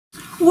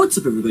What's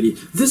up, everybody?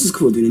 This is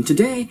Cool Dude, and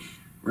today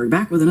we're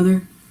back with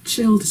another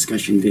chill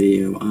discussion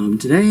video.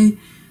 Today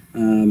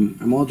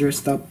I'm all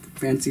dressed up,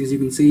 fancy as you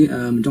can see.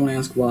 Don't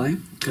ask why,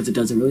 because it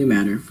doesn't really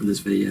matter for this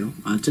video.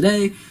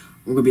 Today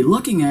we're going to be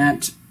looking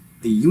at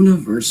the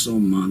Universal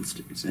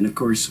monsters, and of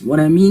course, what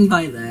I mean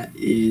by that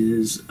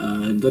is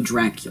the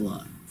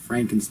Dracula,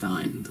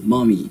 Frankenstein, the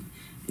Mummy,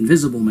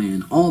 Invisible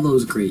Man, all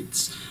those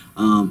greats.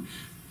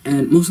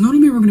 And most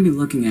notably, we're going to be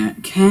looking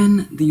at,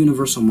 can the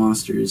Universal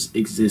monsters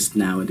exist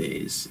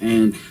nowadays?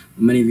 And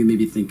many of you may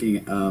be thinking,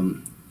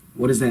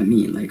 what does that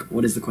mean? Like,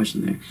 what is the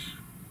question there?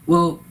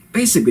 Well,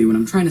 basically, what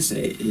I'm trying to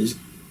say is,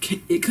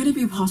 could it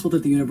be possible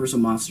that the Universal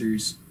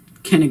monsters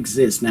can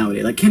exist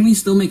nowadays? Like, can we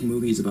still make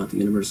movies about the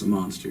Universal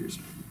monsters?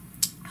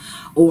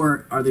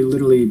 Or are they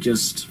literally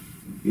just,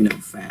 you know,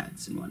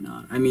 fads and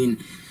whatnot? I mean,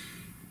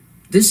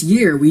 this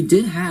year, we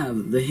did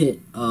have the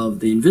hit of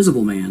The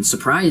Invisible Man,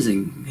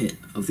 surprising hit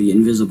of The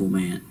Invisible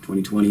Man,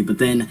 2020, but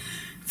then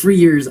 3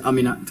 years, I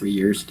mean, not 3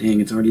 years, dang,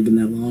 it's already been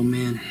that long,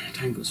 man,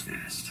 time goes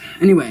fast.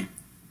 Anyway,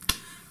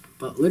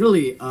 but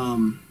literally,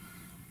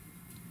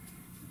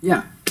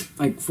 yeah,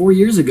 like 4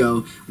 years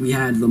ago, we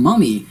had The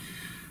Mummy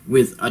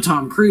with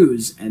Tom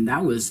Cruise, and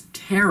that was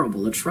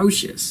terrible,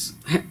 atrocious,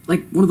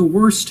 like one of the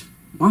worst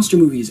monster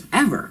movies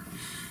ever.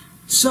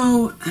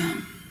 So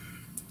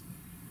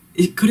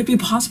could it be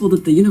possible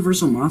that the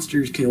Universal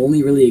monsters can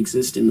only really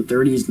exist in the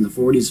 30s and the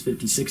 40s,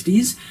 50s,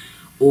 60s?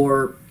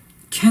 Or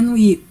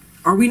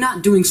are we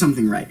not doing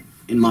something right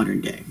in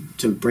modern day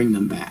to bring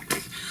them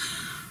back?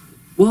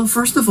 Well,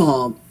 first of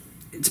all,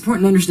 it's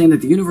important to understand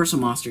that the Universal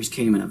monsters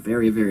came in a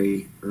very,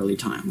 very early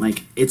time.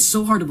 Like, it's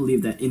so hard to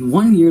believe that in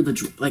 1 year,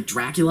 like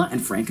Dracula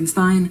and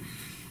Frankenstein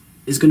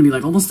is going to be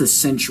like almost a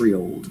century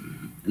old.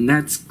 And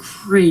that's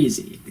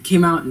crazy. It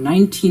came out in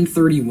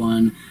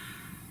 1931,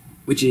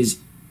 which is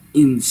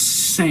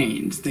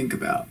insane to think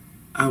about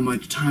how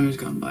much time has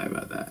gone by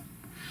about that.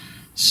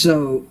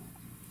 So,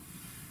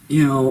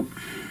 you know,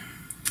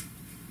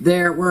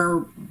 there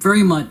were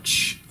very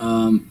much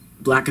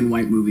black and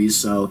white movies,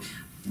 so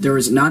there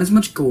was not as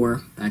much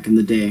gore back in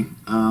the day,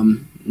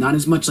 not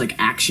as much like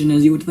action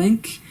as you would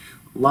think,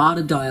 a lot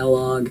of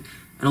dialogue,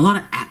 and a lot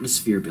of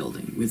atmosphere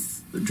building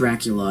with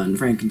Dracula and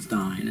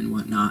Frankenstein and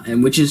whatnot,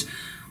 and which is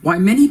why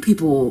many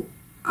people,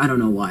 I don't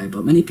know why,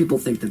 but many people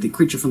think that the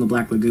Creature from the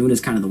Black Lagoon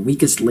is kind of the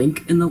weakest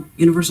link in the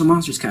Universal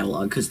Monsters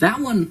catalog, because that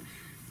one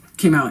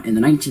came out in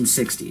the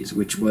 1960s,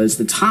 which was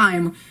the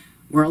time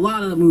where a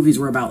lot of the movies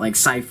were about, like,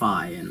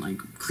 sci-fi and, like,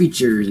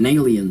 creatures and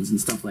aliens and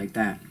stuff like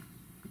that.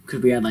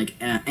 Because we had, like,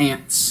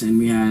 ants, and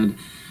we had,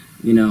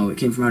 you know, It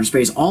Came from Outer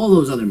Space, all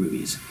those other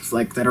movies,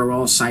 like, that are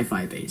all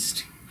sci-fi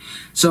based.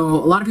 So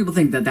a lot of people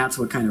think that that's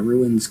what kind of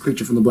ruins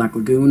Creature from the Black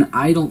Lagoon.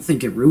 I don't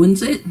think it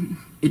ruins it.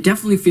 It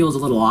definitely feels a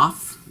little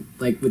off,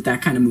 like, with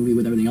that kind of movie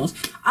with everything else.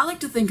 I like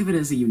to think of it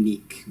as a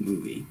unique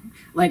movie.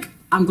 Like,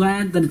 I'm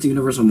glad that it's a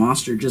Universal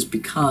monster just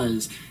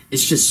because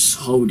it's just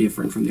so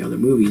different from the other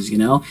movies, you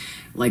know?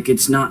 Like,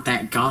 it's not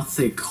that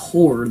gothic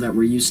horror that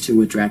we're used to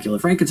with Dracula,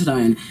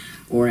 Frankenstein,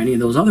 or any of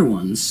those other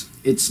ones.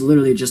 It's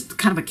literally just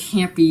kind of a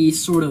campy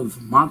sort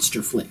of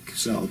monster flick,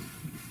 so.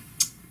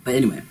 But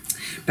anyway,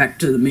 back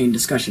to the main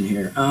discussion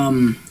here.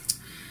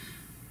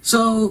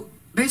 So,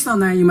 based on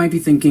that, you might be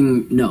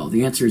thinking, no,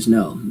 the answer is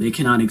no, they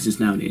cannot exist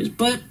nowadays.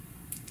 But,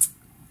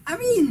 I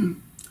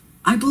mean,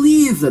 I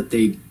believe that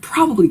they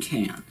probably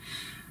can.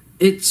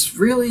 It's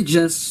really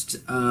just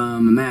a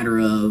matter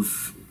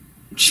of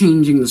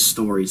changing the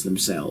stories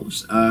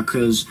themselves.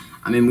 Because,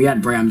 I mean, we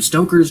had Bram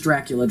Stoker's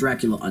Dracula,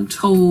 Dracula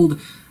Untold.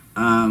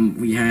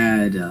 We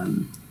had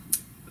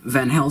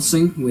Van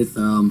Helsing with,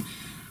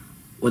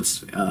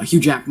 Hugh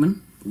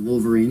Jackman,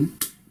 Wolverine.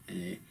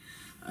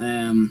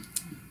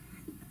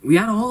 We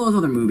had all those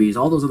other movies,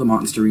 all those other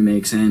monster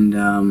remakes, and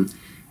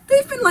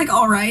they've been, like,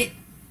 alright.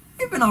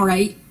 They've been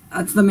alright.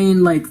 That's the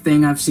main, like,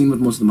 thing I've seen with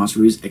most of the monster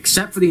movies,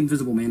 except for The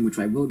Invisible Man, which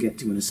I will get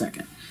to in a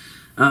second.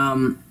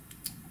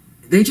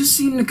 They just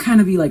seem to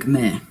kind of be, like,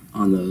 meh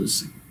on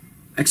those.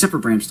 Except for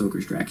Bram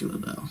Stoker's Dracula,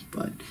 though.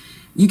 But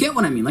you get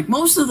what I mean. Like,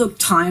 most of the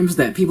times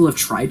that people have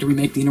tried to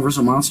remake the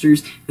Universal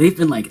monsters, they've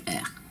been like,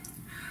 eh.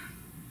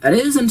 That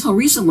is until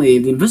recently,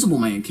 The Invisible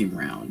Man came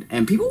around,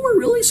 and people were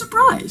really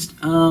surprised.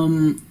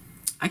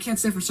 I can't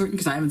say for certain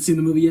because I haven't seen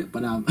the movie yet,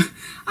 but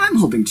I'm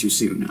hoping to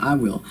soon. I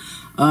will.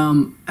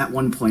 At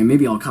one point,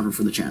 maybe I'll cover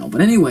for the channel.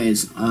 But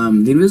anyways,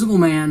 The Invisible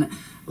Man,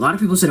 a lot of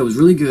people said it was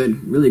really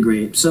good, really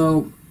great.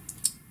 So,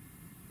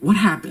 what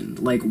happened?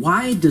 Like,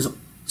 why does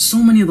so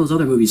many of those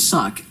other movies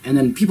suck, and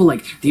then people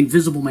like The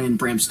Invisible Man,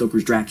 Bram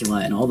Stoker's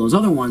Dracula, and all those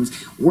other ones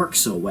work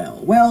so well?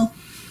 Well,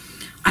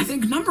 I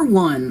think, number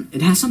one,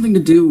 it has something to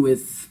do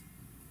with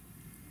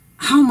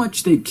how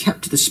much they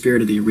kept to the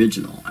spirit of the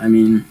original. I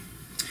mean,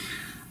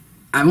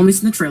 I've only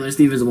seen the trailers,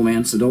 The Invisible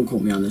Man, so don't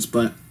quote me on this,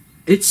 but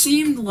it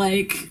seemed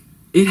like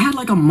it had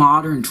like a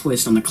modern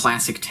twist on the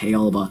classic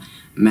tale of a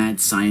mad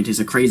scientist,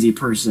 a crazy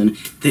person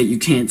that you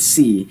can't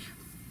see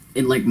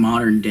in, like,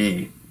 modern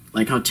day.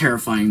 Like, how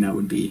terrifying that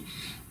would be.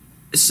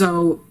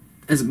 So,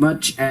 as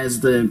much as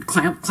the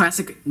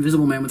classic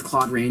Invisible Man with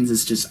Claude Rains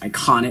is just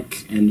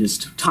iconic and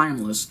just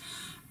timeless,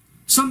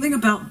 something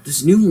about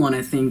this new one,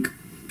 I think,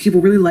 people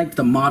really liked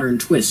the modern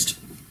twist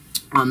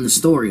on the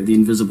story of the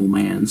Invisible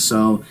Man.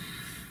 So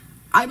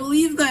I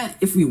believe that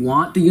if we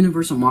want the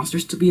Universal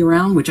Monsters to be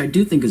around, which I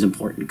do think is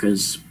important,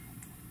 because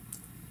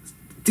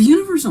the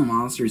Universal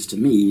Monsters, to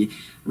me,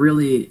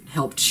 really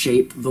helped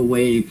shape the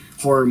way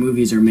horror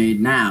movies are made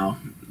now,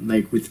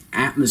 like with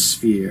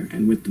atmosphere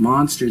and with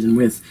monsters and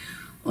with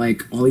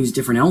like all these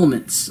different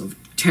elements of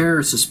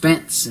terror,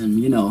 suspense, and,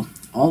 you know,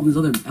 all these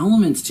other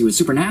elements to it,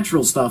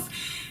 supernatural stuff,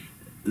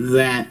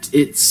 that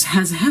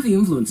has heavy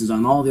influences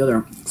on all the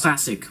other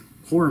classic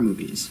horror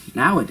movies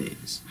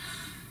nowadays.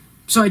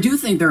 So I do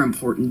think they're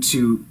important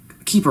to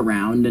keep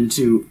around and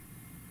to,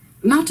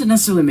 not to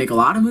necessarily make a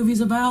lot of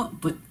movies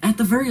about, but at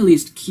the very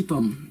least keep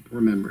them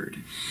remembered.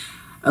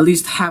 At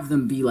least have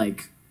them be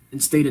like,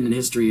 instated in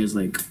history as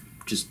like,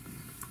 just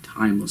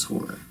timeless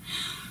horror.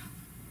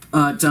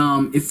 But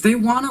if we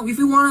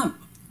want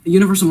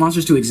Universal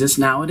Monsters to exist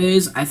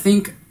nowadays, I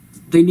think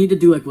they need to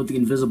do like what the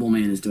Invisible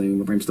Man is doing,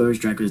 what Bram Stoker's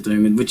Dracula is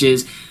doing, which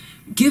is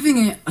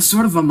giving it a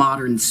sort of a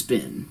modern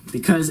spin.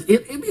 Because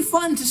it'd be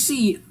fun to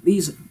see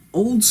these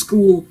old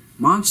school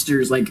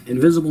monsters like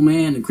Invisible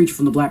Man and Creature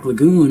from the Black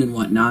Lagoon and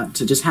whatnot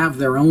to just have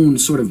their own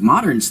sort of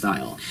modern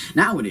style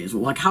nowadays.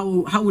 Like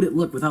how would it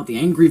look without the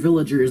angry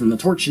villagers and the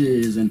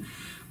torches and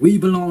We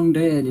Belong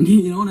Dead, and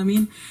you know what I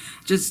mean?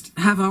 Just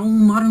have our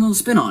own modern little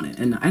spin on it,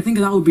 and I think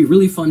that would be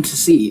really fun to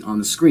see on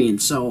the screen.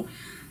 So,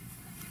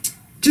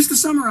 just to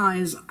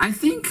summarize, I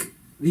think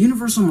the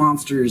Universal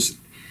Monsters,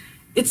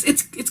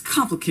 it's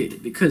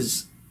complicated,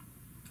 because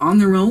on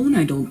their own,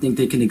 I don't think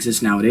they can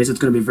exist nowadays. It's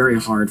going to be very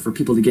hard for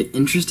people to get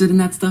interested in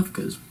that stuff,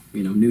 because,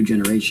 you know, new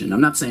generation.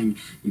 I'm not saying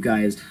you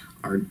guys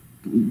are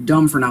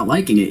dumb for not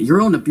liking it.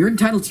 You're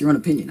entitled to your own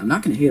opinion. I'm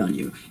not going to hate on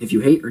you if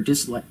you hate or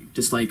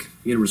dislike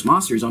Universal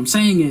Monsters. What I'm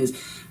saying is,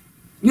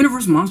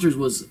 Universal Monsters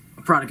was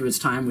a product of its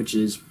time, which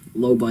is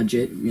low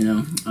budget, you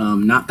know,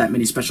 not that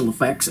many special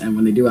effects, and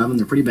when they do have them,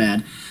 they're pretty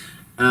bad,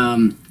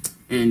 and,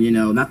 you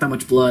know, not that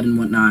much blood and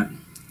whatnot.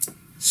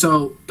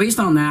 So, based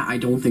on that, I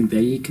don't think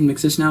they can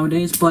exist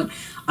nowadays, but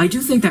I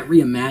do think that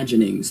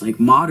reimaginings, like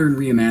modern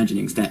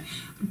reimaginings, that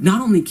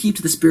not only keep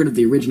to the spirit of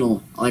the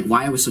original, like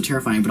why it was so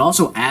terrifying, but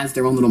also adds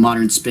their own little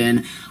modern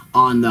spin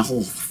on the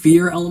whole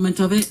fear element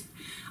of it,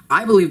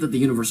 I believe that the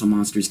Universal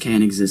Monsters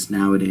can exist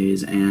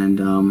nowadays, and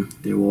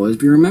they will always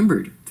be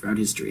remembered throughout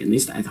history, at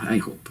least I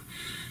hope.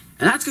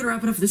 And that's going to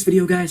wrap it up for this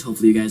video, guys.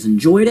 Hopefully you guys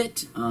enjoyed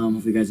it.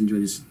 Hopefully you guys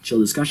enjoyed this chill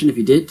discussion. If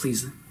you did,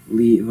 please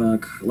leave a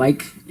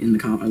like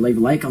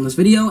on this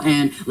video,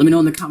 and let me know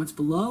in the comments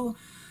below,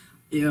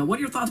 you know, what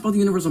are your thoughts about the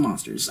Universal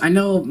Monsters? I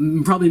know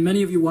probably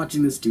many of you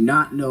watching this do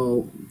not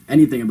know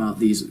anything about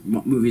these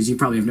movies. You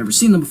probably have never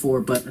seen them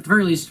before, but at the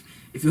very least,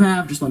 if you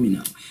have, just let me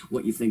know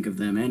what you think of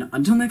them. And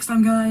until next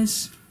time,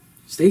 guys,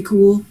 stay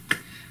cool,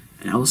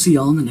 and I will see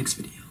y'all in the next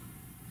video.